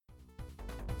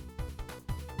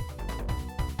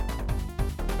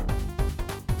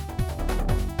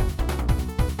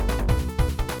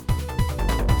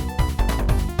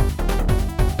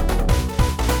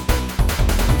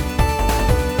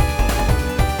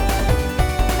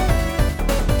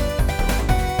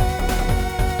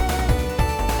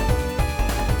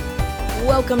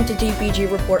welcome to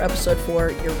TPG Report Episode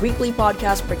 4, your weekly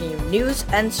podcast bringing you news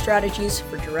and strategies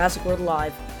for Jurassic World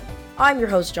Live. I'm your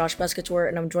host, Josh Pescator,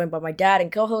 and I'm joined by my dad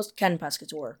and co-host, Ken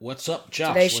Pescator. What's up,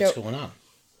 Josh? What's going on?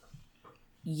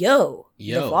 Yo,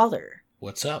 the father.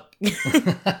 What's up?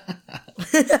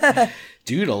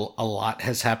 Dude, a lot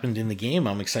has happened in the game.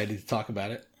 I'm excited to talk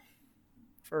about it.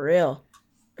 For real.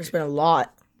 There's been a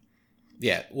lot.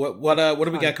 Yeah, what do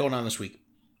we got going on this week?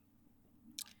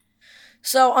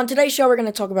 So, on today's show, we're going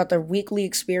to talk about the weekly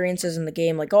experiences in the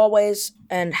game, like always,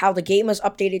 and how the game was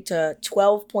updated to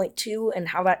 12.2, and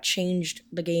how that changed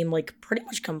the game, like, pretty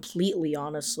much completely,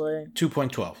 honestly.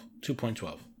 2.12.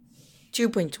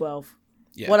 2.12.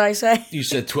 Yeah. What'd I say? You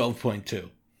said 12.2.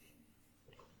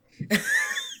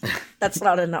 That's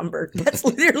not a number. That's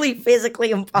literally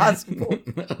physically impossible.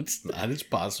 No, it's not. It's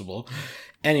possible.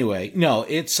 Anyway, no,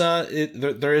 it's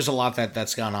there is a lot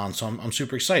that's gone on, so I'm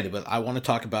super excited. But I want to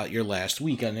talk about your last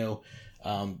week. I know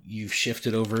you've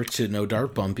shifted over to No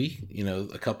Dart Bumpy,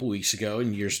 a couple weeks ago,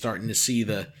 and you're starting to see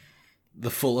the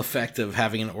full effect of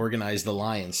having an organized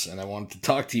alliance. And I wanted to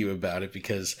talk to you about it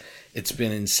because it's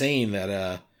been insane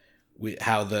that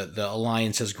how the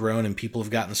alliance has grown and people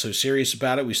have gotten so serious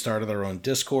about it. We started our own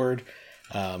Discord.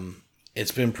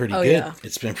 It's been pretty good. Yeah.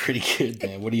 It's been pretty good,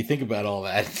 man. What do you think about all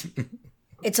that?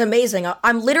 It's amazing.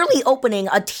 I'm literally opening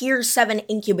a tier 7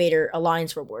 incubator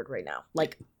alliance reward right now.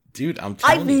 Like, dude, I'm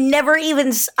telling you.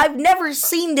 I've never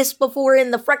seen this before in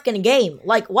the frickin' game.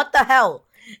 Like, what the hell?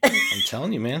 I'm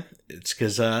telling you, man. It's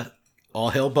because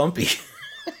all hell Bumpy.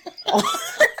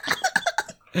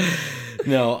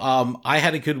 No, I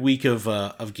had a good week of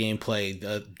gameplay.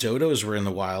 The dodos were in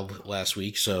the wild last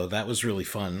week, so that was really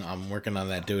fun. I'm working on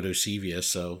that dodo Sevia,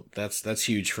 so that's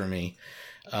huge for me.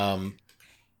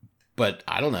 But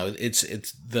I don't know. It's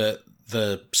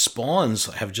the spawns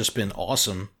have just been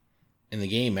awesome in the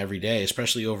game every day,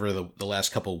 especially over the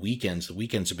last couple of weekends. The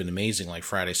weekends have been amazing, like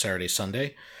Friday, Saturday,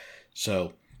 Sunday.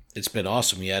 So it's been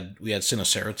awesome. We had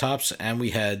Sinoceratops and we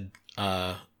had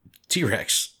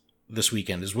T-Rex this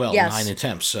weekend as well. Yes. 9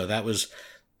 attempts. So that was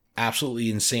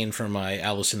absolutely insane for my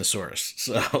Allosaurus.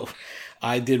 So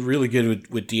I did really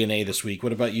good with DNA this week.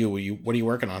 What about you? What are you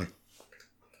working on?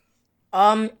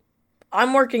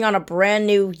 I'm working on a brand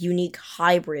new unique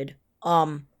hybrid.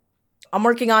 I'm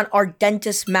working on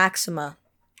Ardentis Maxima.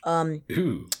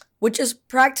 Which is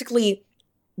practically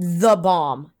the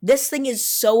bomb. This thing is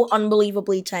so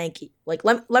unbelievably tanky. Like,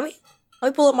 let me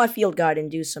pull up my field guide and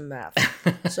do some math.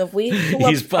 So if we pull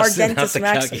up Ardentis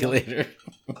Maxima,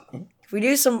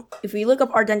 if we look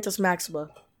up Ardentis Maxima,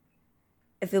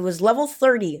 if it was level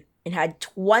 30 and had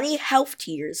 20 health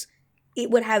tiers,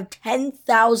 it would have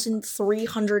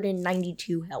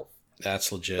 10,392 health.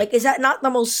 That's legit. Like, is that not the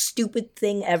most stupid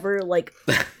thing ever? Like,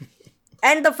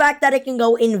 and the fact that it can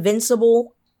go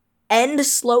invincible and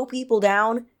slow people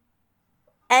down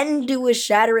and do a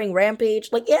shattering rampage.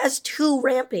 Like, it has 2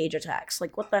 rampage attacks.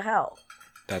 Like, what the hell?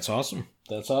 That's awesome.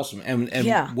 And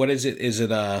yeah. What is it? Is it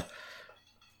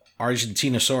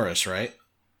Argentinosaurus, right?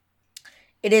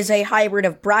 It is a hybrid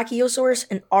of Brachiosaurus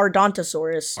and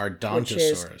Ardontosaurus.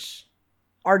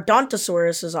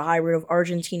 Ardontosaurus is a hybrid of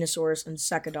Argentinosaurus and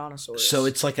Secodontosaurus. So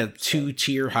it's like a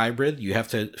 2-tier hybrid. You have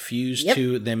to fuse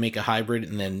 2, then make a hybrid,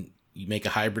 and then you make a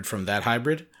hybrid from that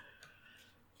hybrid?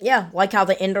 Yeah, like how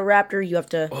the Indoraptor, you have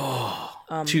to...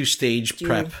 2-stage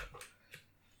prep.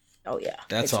 Oh, yeah.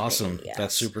 That's awesome.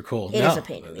 That's super cool. It is a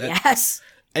pain in the ass.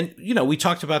 And, we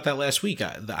talked about that last week.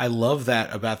 I love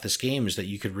that about this game is that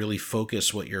you could really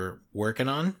focus what you're working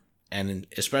on. And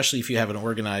especially if you have an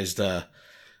organized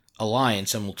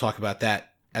alliance, and we'll talk about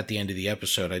that at the end of the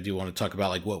episode. I do want to talk about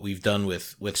like what we've done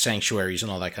with sanctuaries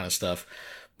and all that kind of stuff.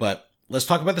 But let's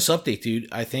talk about this update, dude.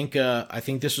 I think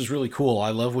this is really cool.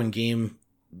 I love when games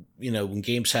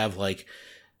have like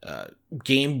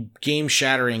game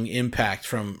shattering impact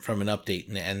from an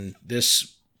update, and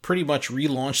this pretty much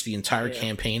relaunched the entire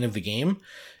campaign of the game,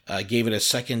 gave it a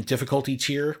second difficulty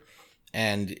tier,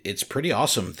 and it's pretty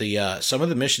awesome. The some of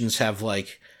the missions have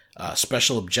like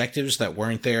special objectives that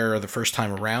weren't there the first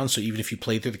time around, so even if you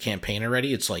played through the campaign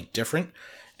already, it's like different.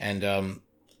 And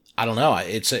I don't know,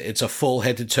 it's a full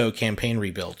head to toe campaign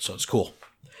rebuild, so it's cool.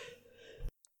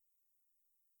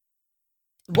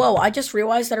 Whoa, I just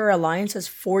realized that our alliance has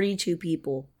 42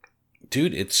 people.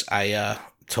 Dude, I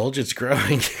told you it's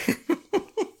growing.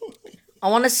 I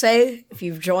want to say, if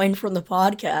you've joined from the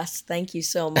podcast, thank you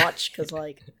so much, because,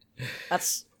 like,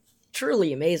 that's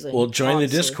truly amazing. Well, join the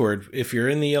Discord. If you're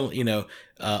in the,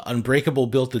 Unbreakable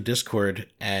built the Discord,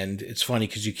 and it's funny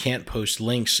because you can't post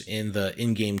links in the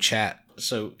in-game chat,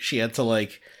 so she had to,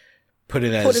 like, put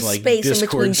it as, like,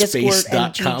 Discord space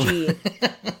discordspace.com.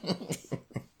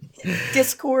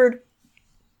 Discord.gg.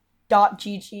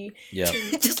 Yeah.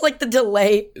 Just like the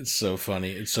delay. It's so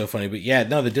funny. It's so funny. But yeah,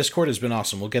 no, the Discord has been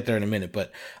awesome. We'll get there in a minute.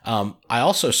 But I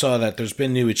also saw that there's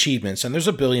been new achievements, and there's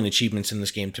a billion achievements in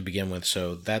this game to begin with,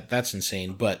 so that's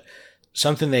insane. But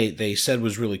something they said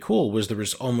was really cool was there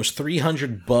was almost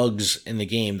 300 bugs in the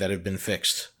game that have been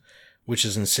fixed, which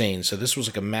is insane. So this was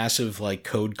like a massive like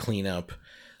code cleanup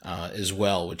as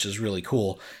well, which is really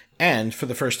cool. And for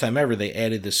the first time ever, they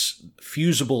added this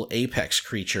fusible apex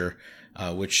creature,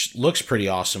 which looks pretty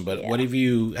awesome. But what have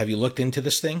you looked into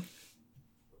this thing?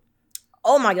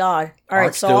 Oh my god! All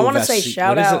right, so I want to say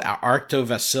shout out. What is it?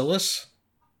 Arctobacillus?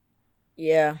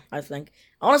 Yeah, I think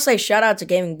I want to say shout out to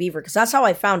Gaming Beaver because that's how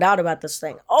I found out about this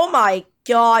thing. Oh my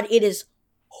god! It is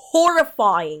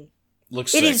horrifying.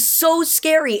 Looks. It is so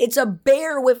scary. It's a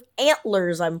bear with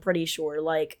antlers. I'm pretty sure.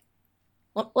 Like,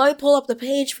 let me pull up the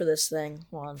page for this thing.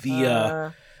 Hold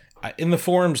on. In the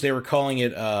forums, they were calling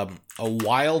it a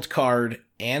wild card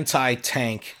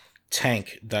anti-tank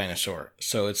dinosaur.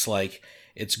 So it's like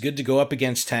it's good to go up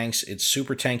against tanks. It's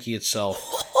super tanky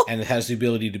itself, and it has the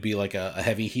ability to be like a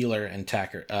heavy healer and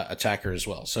attacker as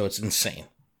well. So it's insane.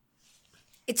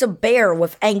 It's a bear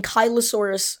with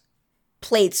ankylosaurus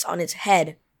plates on its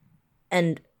head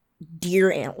and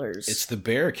deer antlers. It's the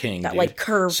Bear King, that dude. like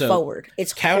curve forward.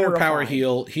 It's counter power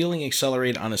horrifying. healing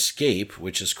accelerate on escape,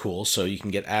 which is cool. So you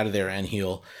can get out of there and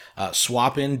heal.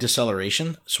 Swap in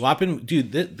deceleration. Swap in,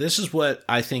 dude. This is what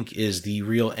I think is the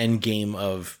real end game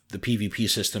of the PvP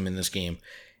system in this game,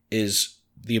 is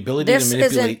the ability to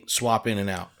manipulate, swap in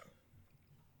and out.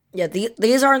 Yeah,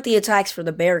 these aren't the attacks for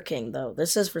the Bear King though.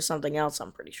 This is for something else.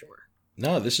 I'm pretty sure.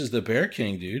 No, this is the Bear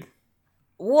King, dude.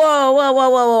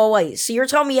 Whoa, wait. So you're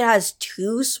telling me it has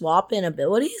 2 swap-in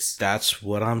abilities? That's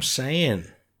what I'm saying.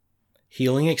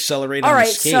 Healing, accelerate, and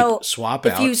escape. So swap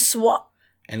out. If you swap...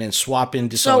 And then swap in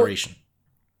deceleration.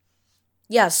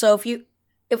 So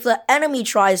if the enemy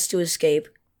tries to escape,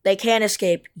 they can't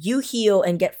escape, you heal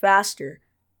and get faster.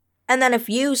 And then if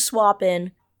you swap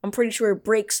in, I'm pretty sure it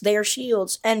breaks their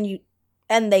shields and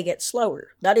they get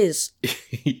slower. That is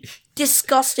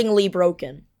disgustingly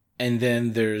broken. And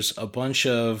then there's a bunch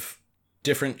of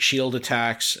different shield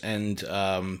attacks and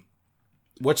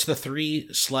what's the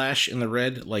 3/ in the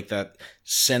red? Like that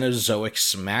Cenozoic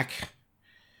smack?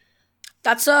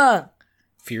 That's a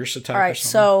fierce attack.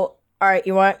 All right,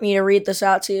 you want me to read this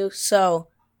out to you? So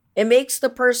it makes the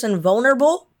person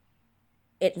vulnerable,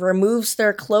 it removes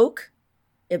their cloak,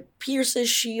 it pierces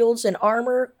shields and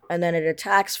armor, and then it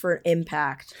attacks for an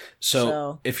impact.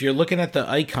 So if you're looking at the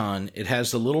icon, it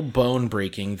has the little bone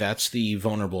breaking. That's the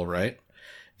vulnerable, right?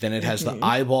 Then it has the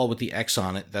eyeball with the X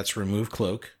on it. That's remove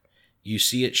cloak. You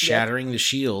see it shattering the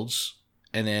shields.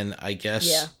 And then I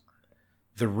guess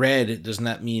the red, doesn't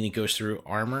that mean it goes through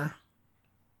armor?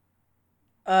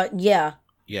 Yeah.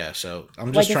 Yeah, so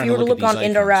I'm just trying to look at these icons. Like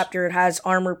if you were to look on Indoraptor, it has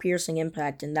armor piercing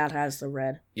impact, and that has the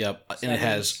red. Yep, and it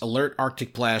has alert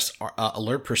Arctic Blast,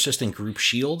 alert persistent group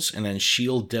shields, and then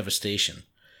shield devastation.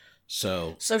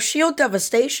 So shield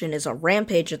devastation is a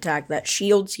rampage attack that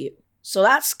shields you. So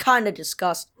that's kind of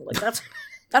disgusting. Like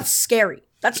that's scary.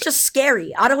 That's just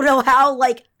scary. I don't know how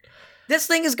like this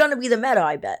thing is gonna be the meta.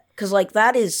 I bet because like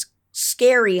that is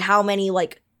scary. How many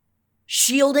like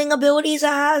shielding abilities it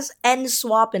has and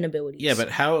swap-in abilities. Yeah, but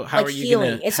how like are you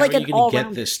healing. Gonna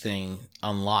get this thing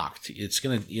unlocked?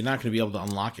 You're not gonna be able to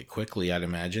unlock it quickly, I'd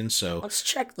imagine. So let's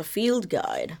check the field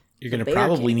guide. You're gonna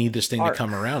probably need this thing to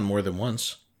come around more than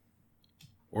once,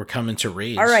 or come into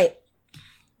raids. All right,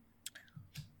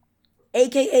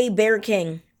 AKA Bear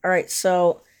King. All right,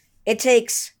 so it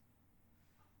takes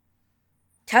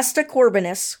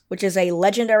Testacorbinus, which is a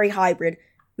legendary hybrid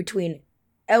between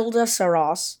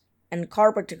Eldasaros and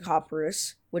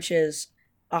Carbotocoperus, which is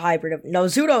a hybrid of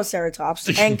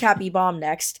Nozutoceratops and Capybom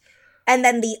next. And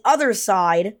then the other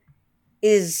side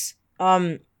is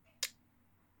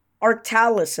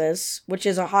Arctalysis, which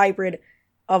is a hybrid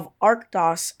of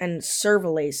Arctos and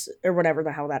Cervales, or whatever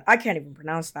the hell that. I can't even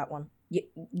pronounce that one.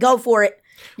 Go for it.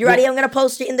 You ready? I'm going to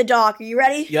post it in the doc. Are you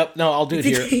ready? Yep. No, I'll do it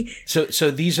here.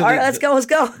 So these are all right, let's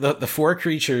go. The 4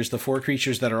 creatures,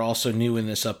 that are also new in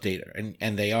this update,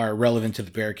 and they are relevant to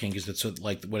the Bear King because that's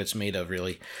like what it's made of,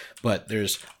 really. But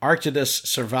there's Arctidus,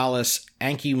 Cervalis,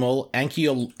 Ankyleomoloch,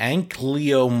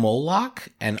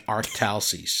 and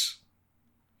Arctalsis.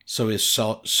 So it's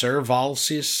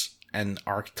Cervalsis and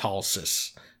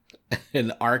Arctalsis,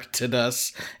 and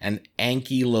Arctidus and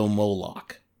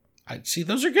Ankylomoloch. See,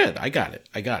 those are good. I got it.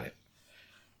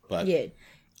 But yeah.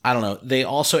 I don't know. They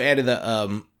also added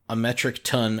a metric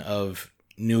ton of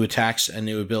new attacks and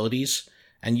new abilities.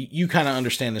 And you kind of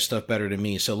understand this stuff better than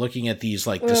me. So looking at these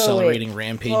like decelerating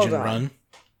rampage and run.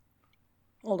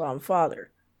 Hold on,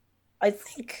 Father. I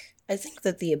think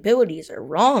that the abilities are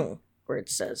wrong where it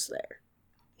says there.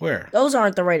 Where? Those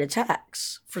aren't the right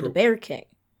attacks for the Bear King.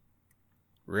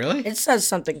 Really? It says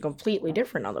something completely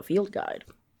different on the field guide.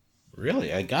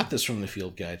 Really? I got this from the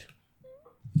field guide.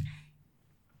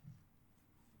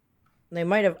 They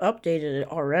might have updated it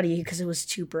already because it was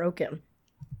too broken.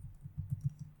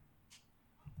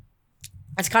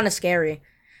 That's kind of scary.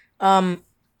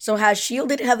 So it has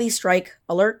shielded heavy strike,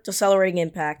 alert, decelerating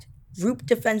impact, group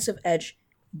defensive edge,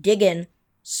 dig in,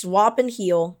 swap and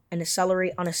heal, and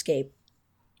accelerate on escape.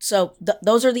 So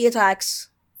those are the attacks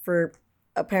for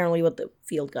apparently what the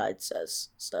field guide says.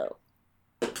 So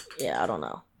yeah, I don't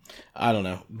know.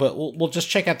 But we'll just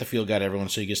check out the field guide, everyone,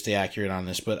 so you can stay accurate on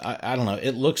this. But I don't know.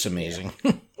 It looks amazing.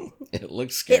 It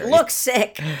looks scary. It looks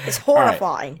sick. It's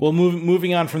horrifying. Right. Well,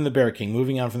 moving on from the Bear King.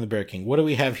 What do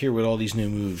we have here with all these new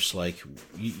moves? Like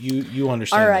you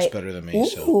understand this better than me.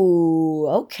 Ooh,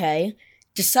 okay.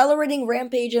 Decelerating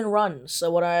rampage and run.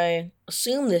 So what I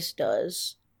assume this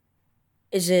does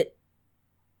is the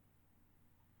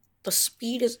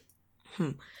speed is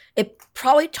it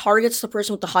probably targets the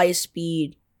person with the highest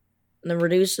speed and then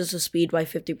reduces the speed by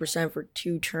 50% for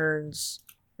 2 turns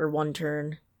or 1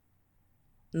 turn.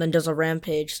 And then does a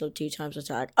rampage, so 2 times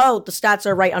attack. Oh, the stats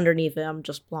are right underneath it. I'm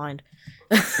just blind.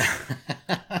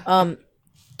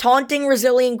 Taunting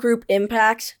resilient group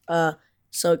impact.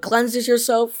 So it cleanses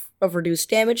yourself of reduced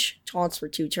damage. Taunts for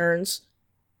 2 turns.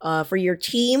 For your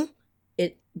team,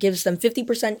 it gives them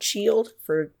 50% shield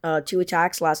for 2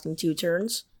 attacks lasting 2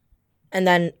 turns. And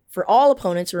then for all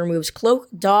opponents, it removes cloak,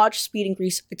 dodge, speed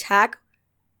increase, attack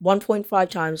 1.5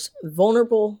 times,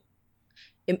 vulnerable.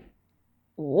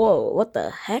 Whoa, what the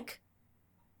heck?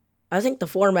 I think the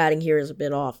formatting here is a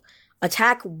bit off.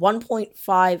 Attack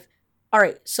 1.5.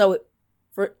 Alright, so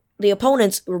for the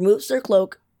opponents, it removes their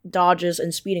cloak, dodges,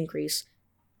 and speed increase.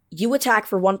 You attack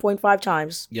for 1.5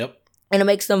 times. Yep. And it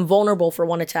makes them vulnerable for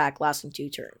 1 attack lasting 2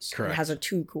 turns. Correct. It has a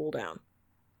 2 cooldown.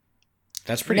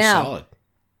 That's pretty solid.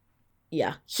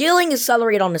 Yeah. Healing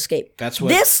accelerate on escape.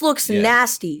 This looks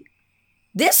nasty.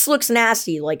 This looks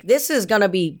nasty. Like, this is gonna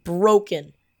be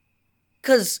broken.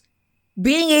 Because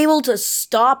being able to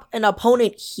stop an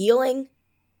opponent healing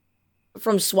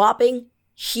from swapping,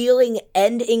 healing,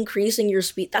 and increasing your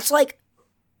speed,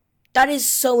 that is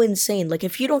so insane. Like,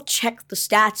 if you don't check the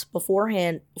stats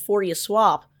beforehand, before you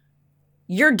swap,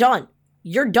 you're done.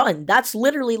 You're done. That's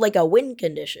literally like a win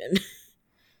condition.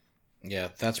 Yeah,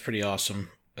 that's pretty awesome.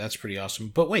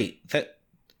 But wait,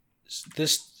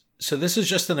 this is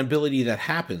just an ability that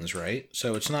happens, right?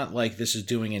 So it's not like this is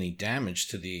doing any damage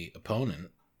to the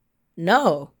opponent.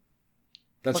 No.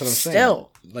 That's but what I'm saying.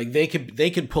 Still. Like they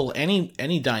could pull any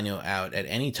dino out at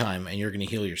any time and you're going to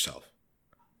heal yourself.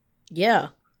 Yeah.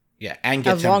 Yeah, and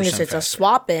get 10% as long as it's faster. A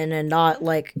swap in and not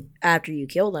like after you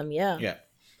kill them, yeah. Yeah.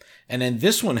 And then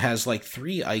this one has like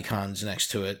 3 icons next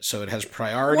to it, so it has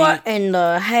priority. What in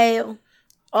the hell?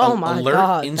 Oh my alert,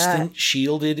 god. Instant,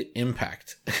 shielded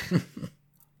impact.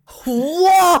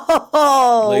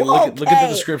 Whoa! Look at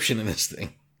the description in this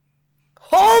thing.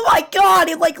 Oh my god!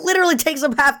 It like literally takes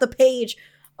up half the page.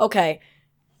 Okay.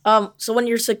 So when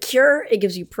you're secure, it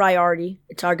gives you priority.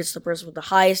 It targets the person with the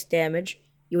highest damage.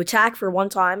 You attack for 1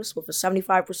 time with a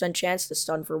 75% chance to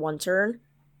stun for 1 turn.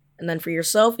 And then for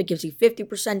yourself, it gives you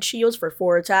 50% shields for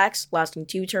 4 attacks, lasting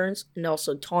 2 turns, and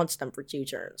also taunts them for 2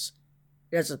 turns.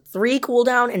 It has a 3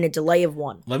 cooldown and a delay of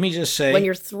 1. Let me just say... When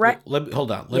you're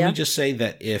hold on. Let me just say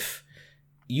that if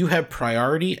you have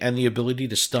priority and the ability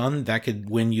to stun, that could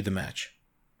win you the match.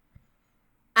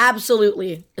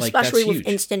 Absolutely. Like, especially with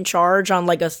instant charge on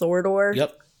like a Thordor.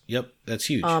 Yep, that's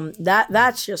huge.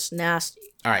 That's just nasty.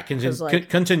 All right,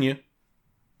 continue.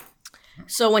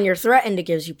 So when you're threatened, it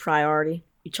gives you priority.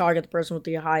 You target the person with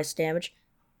the highest damage.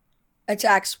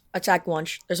 Attack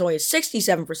once. There's only a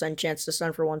 67% chance to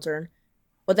stun for 1 turn.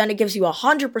 But then it gives you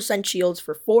 100% shields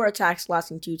for 4 attacks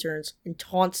lasting 2 turns and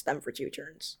taunts them for 2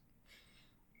 turns.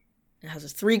 It has a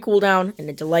 3 cooldown and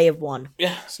a delay of 1.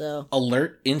 Yeah. So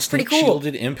alert, instant,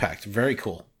 shielded impact. Very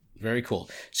cool. Very cool.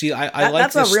 See, I like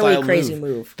this that's a really style crazy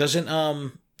move. Doesn't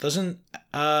I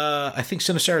think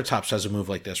Sinoceratops has a move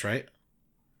like this, right?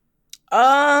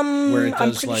 Where it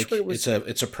does like sure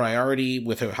it's a priority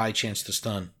with a high chance to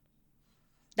stun.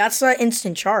 That's an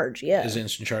instant charge, yeah. Is it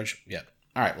instant charge? Yeah.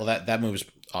 All right. Well, that move is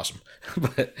awesome.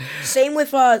 But same with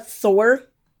Thor,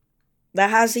 that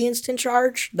has the instant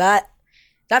charge.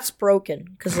 That's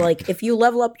broken because like if you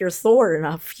level up your Thor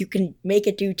enough, you can make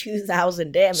it do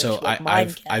 2,000 damage. So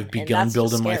I've begun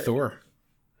building my Thor.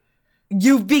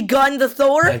 You've begun the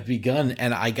Thor? I've begun,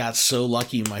 and I got so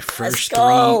lucky. My first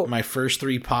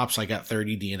 3 pops, I got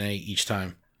 30 DNA each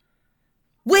time.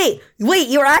 Wait,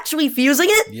 you're actually fusing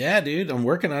it? Yeah, dude, I'm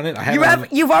working on it.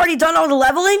 You've already done all the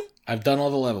leveling? I've done all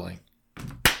the leveling.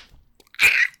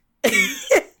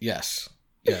 Yes,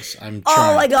 I'm trying.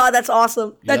 Oh my god, that's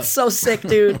awesome. That's so sick,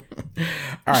 dude.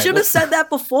 You should have said that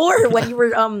before when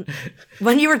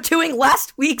you were doing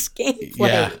last week's gameplay.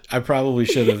 Yeah, I probably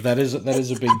should have. That is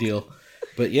a big deal.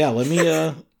 But yeah, let me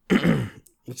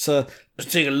let's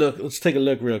take a look. Let's take a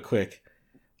look real quick.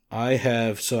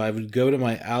 I would go to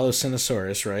my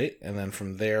Allosaurus, right? And then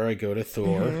from there I go to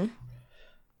Thor. Mm-hmm.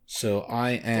 So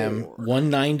I am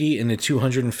 190 in the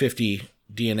 250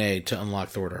 DNA to unlock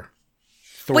Thor.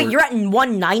 Wait, you're at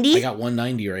 190? I got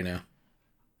 190 right now.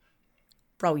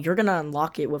 Bro, you're going to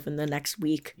unlock it within the next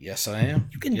week. Yes, I am.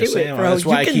 You can do it, bro. That's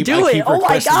why you can do it. Oh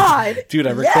my god. Dude,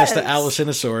 I request the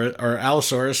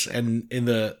Allosaurus and in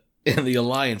the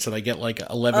Alliance, and I get like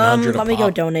 1,100 Let me go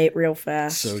donate real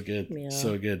fast. So good. Yeah.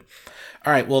 So good.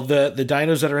 All right, well, the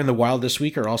dinos that are in the wild this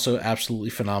week are also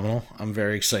absolutely phenomenal. I'm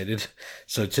very excited.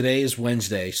 So today is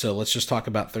Wednesday, so let's just talk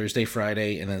about Thursday,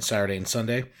 Friday, and then Saturday and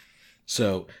Sunday.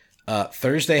 So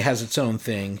Thursday has its own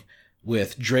thing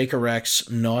with Dracorex,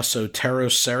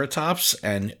 Nossoteroceratops,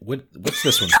 and what's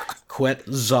this one?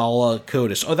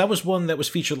 Quetzalcoatlus. Oh, that was one that was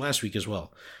featured last week as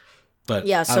well. But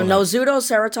yeah, so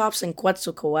Nossotoceratops and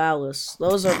Quetzalcoatlus.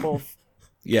 Those are both.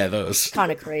 Yeah, those.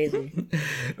 Kind of crazy.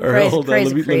 All right, hold on.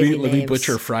 Let me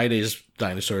butcher Friday's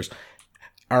dinosaurs.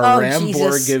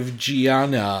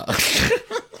 Aramborgiana.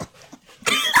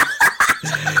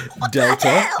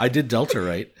 Delta. I did Delta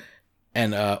right.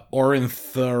 And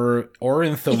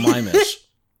Ornithomimus.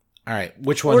 All right,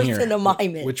 which one here?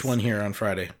 Which one here on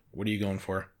Friday? What are you going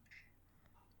for?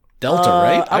 Delta,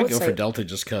 right? I'd go for Delta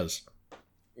just because.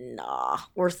 Nah,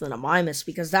 Ornithomimus,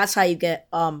 because that's how you get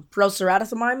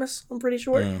Proceratothomimus, I'm pretty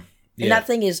sure. Yeah. And that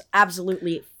thing is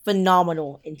absolutely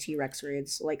phenomenal in T-Rex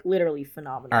raids. Like, literally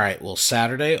phenomenal. All right, well,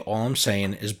 Saturday, all I'm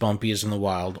saying is Bumpy is in the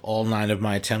wild. All 9 of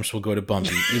my attempts will go to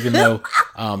Bumpy, even though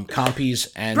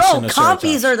Compies and Sinoceratops.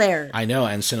 Compies are there. I know,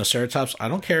 and Sinoceratops, I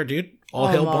don't care, dude. All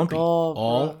hail Bumpy.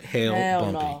 All hail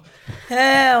Bumpy. No.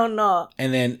 Hell no.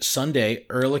 And then Sunday,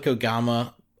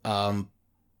 Erlicogama,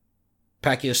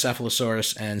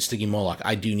 Pachycephalosaurus, and Stygimoloch.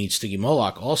 I do need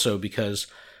Stygimoloch also because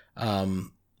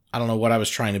I don't know what I was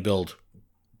trying to build,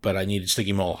 but I needed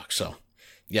Stygimoloch. So,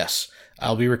 yes,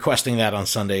 I'll be requesting that on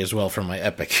Sunday as well for my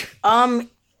epic. You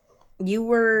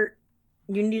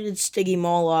needed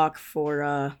Stygimoloch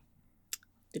for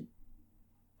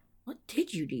what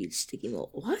did you need Stygimoloch?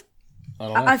 What?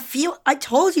 I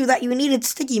told you that you needed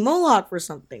Stygimoloch for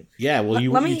something. Yeah, well,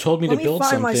 you told me to build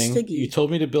something. You told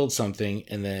me to build something,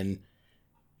 and then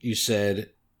you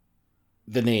said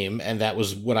the name, and that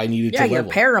was what I needed to level. Yeah,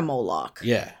 your Paramoloch.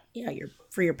 Yeah. Yeah,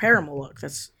 for your Paramoloch.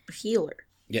 That's the healer.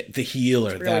 Yeah, the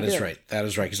healer. Really that is right. That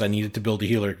is right, because I needed to build a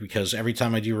healer, because every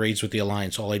time I do raids with the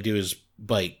Alliance, all I do is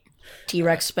bite.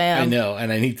 T-Rex spam. I know,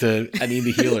 and I need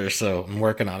the healer, so I'm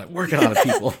working on it,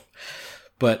 people.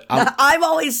 But I'm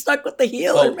always stuck with the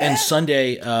healer, man. And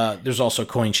Sunday, there's also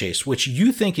Coin Chase, which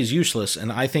you think is useless,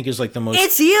 and I think is like the most...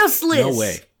 It's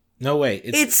useless! No way.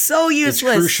 It's so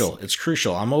useless. It's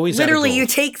crucial. I'm always literally, you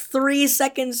take 3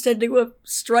 seconds to do a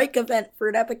strike event for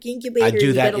an epic incubator. I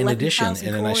do that in addition, and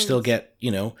then I still get,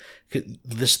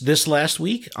 this last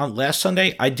week, on last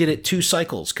Sunday, I did it 2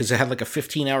 cycles because it had like a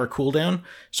 15-hour cooldown.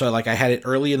 So I had it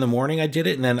early in the morning, I did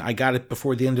it, and then I got it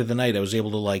before the end of the night. I was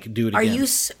able to do it again. Are you...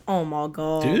 Oh my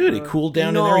god. Dude, it cooled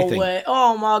down and everything. No way.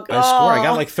 Oh my god. I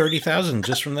got like 30,000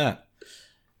 just from that.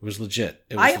 It was legit.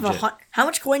 How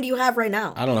much coin do you have right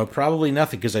now? I don't know. Probably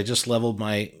nothing because I just leveled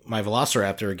my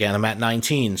Velociraptor again. I'm at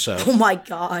 19. So. Oh my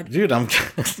god, dude!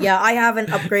 Yeah, I haven't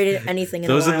upgraded anything.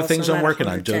 Those are the things I'm working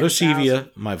on: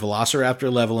 Dodocevia, my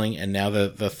Velociraptor leveling, and now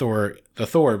the Thor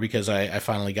because I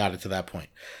finally got it to that point.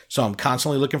 So I'm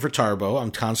constantly looking for Tarbo. I'm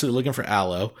constantly looking for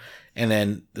Allo, and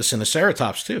then the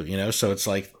Sinoceratops too. So it's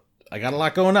like I got a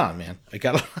lot going on, man. I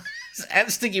got and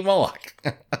Stygimoloch.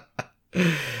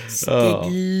 Oh.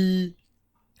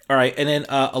 All right, and then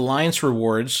Alliance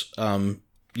rewards.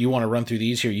 You want to run through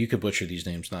these here? You could butcher these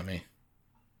names, not me.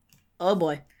 Oh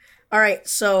boy! All right,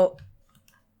 so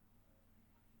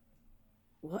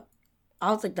what? I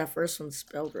don't think that first one's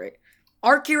spelled right.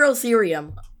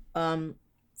 Archaeotherium.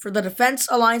 For the Defense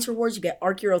Alliance rewards, you get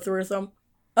Archaeotherium.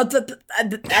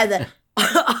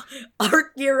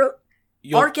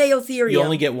 Archaeotherium. You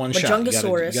only get one shot. You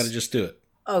gotta just do it.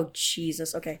 Oh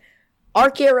Jesus! Okay.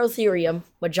 Archaeotherium,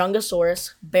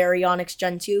 Majungasaurus, Baryonyx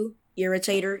Gen 2,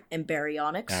 Irritator, and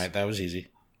Baryonyx. Alright, that was easy.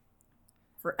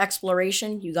 For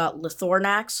exploration, you got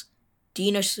Lithornax,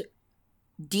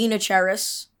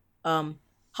 Dinocheris,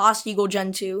 Haas Eagle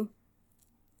Gen 2,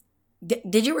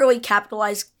 Did you really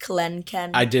capitalize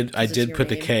Kelenken? I did put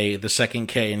the K, the second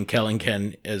K in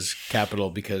Kelenken as capital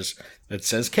because it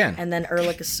says Ken. And then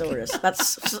Erlichosaurus.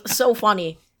 That's so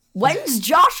funny. When's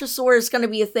Joshosaurus going to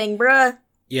be a thing, bruh?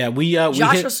 Yeah,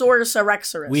 Joshosaurus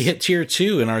Erexorus. We hit tier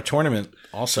 2 in our tournament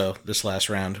also this last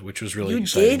round, which was really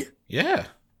exciting. You did? Yeah.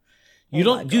 You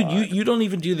don't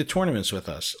even do the tournaments with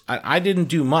us. I didn't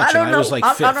do much. I don't know. I was like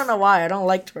fifth. I don't know why. I don't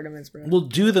like tournaments, bro. We'll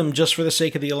do them just for the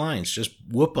sake of the alliance. Just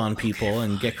whoop on people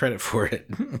and get credit for it.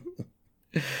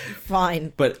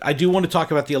 Fine. But I do want to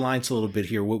talk about the alliance a little bit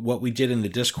here. What we did in the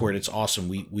Discord, it's awesome.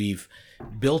 We've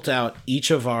built out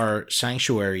each of our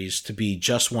sanctuaries to be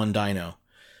just one dino.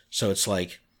 So it's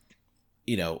like,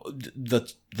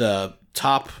 the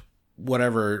top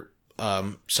whatever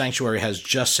sanctuary has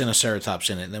just Sinoceratops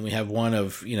in it. And then we have one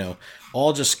of,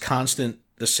 all just constant,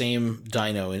 the same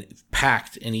dino and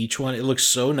packed in each one. It looks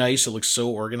so nice. It looks so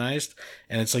organized.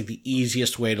 And it's like the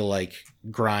easiest way to like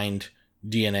grind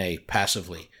DNA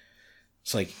passively.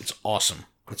 It's like, it's awesome.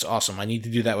 It's awesome. I need to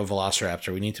do that with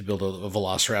Velociraptor. We need to build a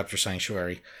Velociraptor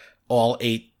sanctuary. All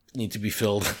 8 need to be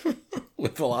filled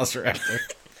with Velociraptor.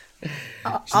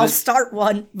 I'll start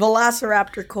one.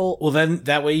 Velociraptor Colt. Well, then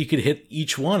that way you could hit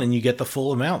each one and you get the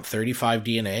full amount. 35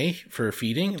 DNA for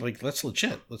feeding. Like, that's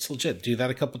legit. Let's legit do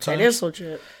that a couple times. It is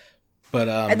legit. But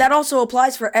and that also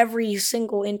applies for every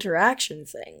single interaction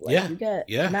thing. Like, you get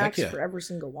max for every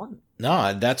single one.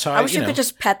 No, that's how I wish you could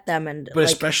just pet them and. But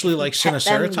especially like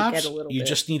Sinoceratops, you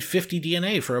just need 50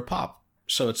 DNA for a pop.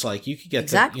 So it's like you could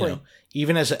get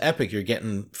even as an epic, you're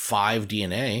getting 5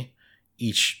 DNA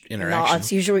each interaction. No,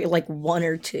 it's usually like 1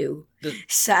 or 2.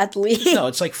 Sadly, no,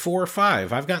 it's like 4 or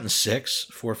 5. I've gotten 6,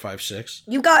 4, 5, 6.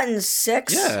 You've gotten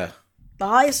 6? Yeah. The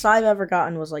highest I've ever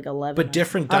gotten was like 11. But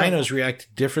different dinos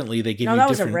react differently. They give you that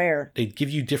different, was a rare. They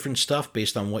give you different stuff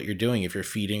based on what you're doing. If you're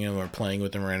feeding them or playing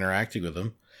with them or interacting with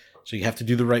them, so you have to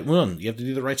do the right one. You have to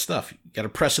do the right stuff. You got to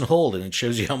press and hold, and it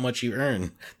shows you how much you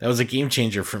earn. That was a game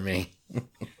changer for me.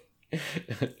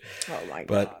 Oh my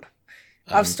god!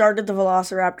 I've started the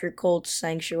Velociraptor Colt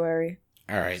Sanctuary.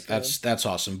 All right, so. That's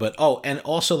awesome. But and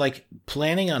also like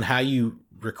planning on how you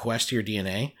request your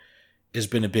DNA has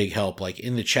been a big help. Like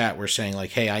in the chat, we're saying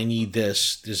like, "Hey, I need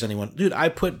this. Does anyone?" Dude, I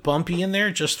put Bumpy in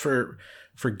there just for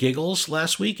giggles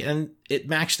last week, and it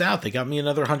maxed out. They got me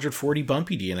another 140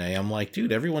 Bumpy DNA. I'm like,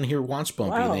 dude, everyone here wants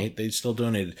Bumpy. Wow. And they still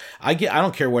donated. I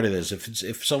don't care what it is.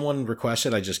 If someone requests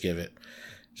it, I just give it.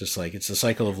 Just like it's a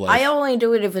cycle of life. I only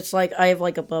do it if it's like I have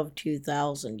like above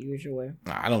 2,000 usually.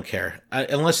 I don't care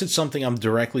unless it's something I'm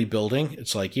directly building.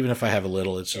 It's like even if I have a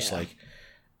little, it's just like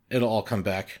it'll all come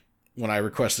back when I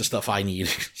request the stuff I need.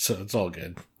 So it's all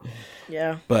good.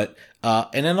 Yeah. But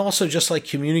and then also just like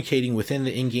communicating within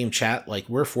the in-game chat. Like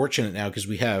we're fortunate now because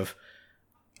we have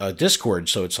a Discord,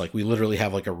 so it's like we literally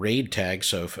have like a raid tag.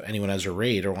 So if anyone has a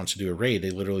raid or wants to do a raid,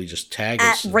 they literally just tag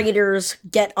us. Raiders,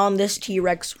 get on this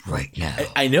T-Rex right now.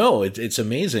 I know it's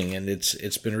amazing, and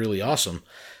it's been really awesome.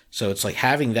 So it's like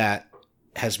having that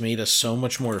has made us so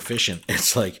much more efficient.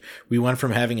 It's like we went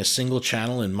from having a single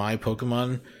channel in my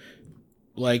Pokemon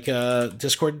like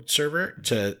Discord server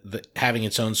to having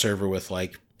its own server with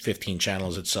like 15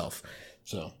 channels itself.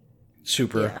 So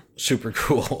super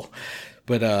cool.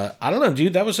 But I don't know,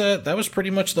 dude. That was pretty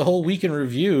much the whole week in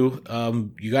review.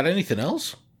 You got anything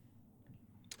else?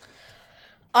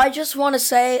 I just want to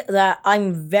say that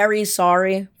I'm very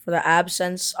sorry for the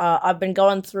absence. I've been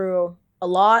going through a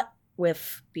lot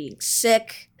with being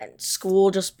sick and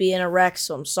school just being a wreck,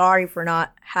 so I'm sorry for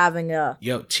not having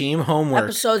team homework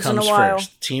episodes comes in a while.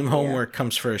 First. Team homework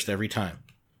comes first every time.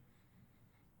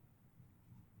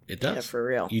 It does. Yeah, for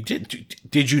real. You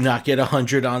did you not get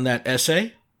 100 on that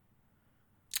essay?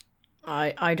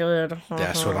 I did.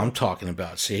 That's what I'm talking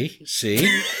about. See?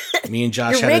 Me and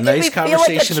Josh had a nice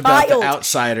conversation about the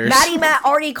Outsiders. Matt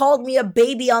already called me a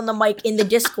baby on the mic in the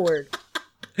Discord.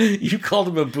 You called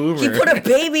him a boomer. He put a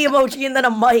baby emoji and then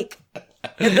a mic.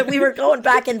 And then we were going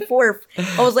back and forth.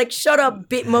 I was like, shut up,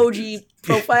 Bitmoji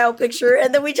profile picture.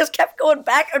 And then we just kept going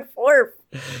back and forth.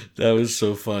 That was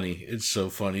so funny. It's so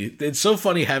funny. It's so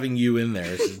funny having you in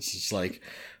there. It's just like,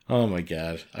 oh my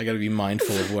God. I got to be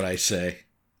mindful of what I say.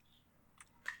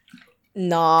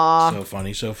 Nah.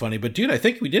 So funny. But dude, I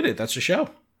think we did it. That's the show.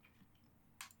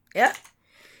 Yeah.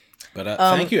 But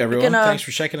thank you, everyone. Thanks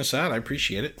for checking us out. I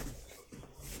appreciate it.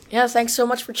 Yeah, thanks so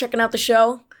much for checking out the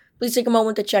show. Please take a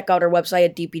moment to check out our website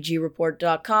at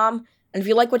dpgreport.com. And if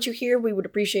you like what you hear, we would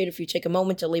appreciate if you take a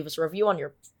moment to leave us a review on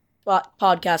your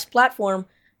podcast platform,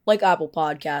 like Apple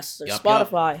Podcasts or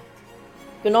Spotify. You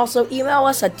can also email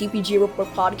us at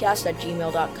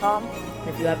dpgreportpodcast@gmail.com. And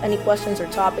if you have any questions or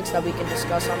topics that we can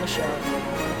discuss on the show,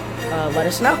 let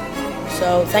us know.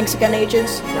 So thanks again,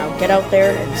 agents. Now get out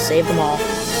there and save them all.